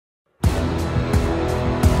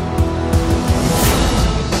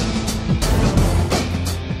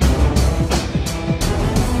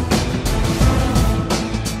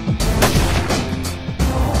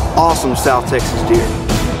awesome South Texas deer.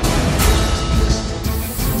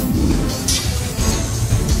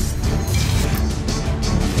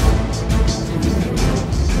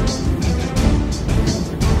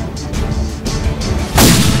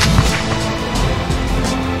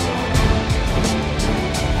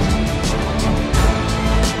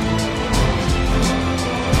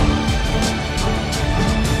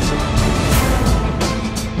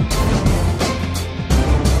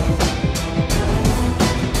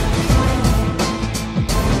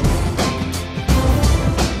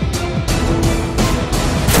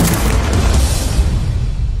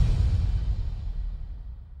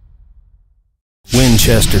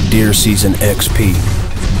 Winchester Deer Season XP.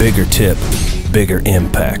 Bigger tip, bigger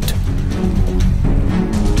impact.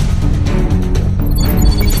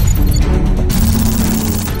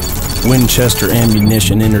 Winchester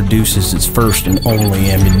Ammunition introduces its first and only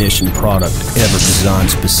ammunition product ever designed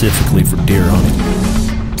specifically for deer hunting.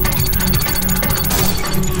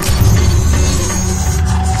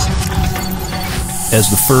 As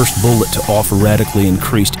the first bullet to offer radically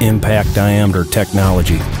increased impact diameter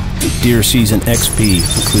technology, Deer Season XP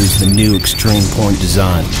includes the new Extreme Point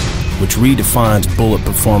design, which redefines bullet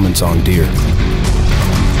performance on deer.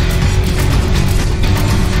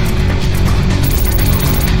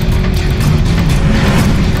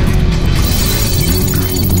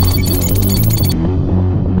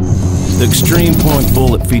 The Extreme Point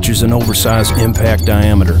bullet features an oversized impact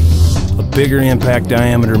diameter. A bigger impact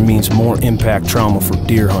diameter means more impact trauma for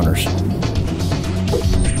deer hunters.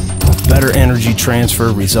 Better energy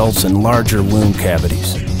transfer results in larger wound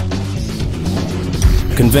cavities.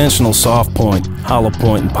 Conventional soft point, hollow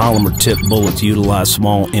point, and polymer tip bullets utilize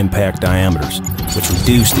small impact diameters, which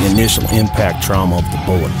reduce the initial impact trauma of the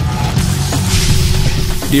bullet.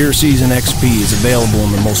 Deer Season XP is available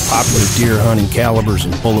in the most popular deer hunting calibers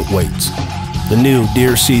and bullet weights. The new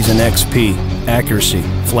Deer Season XP, accuracy,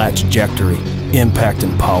 flat trajectory, impact,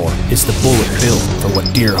 and power. It's the bullet built for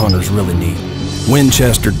what deer hunters really need.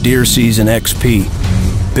 Winchester Deer Season XP.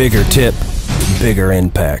 Bigger tip, bigger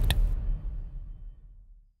impact.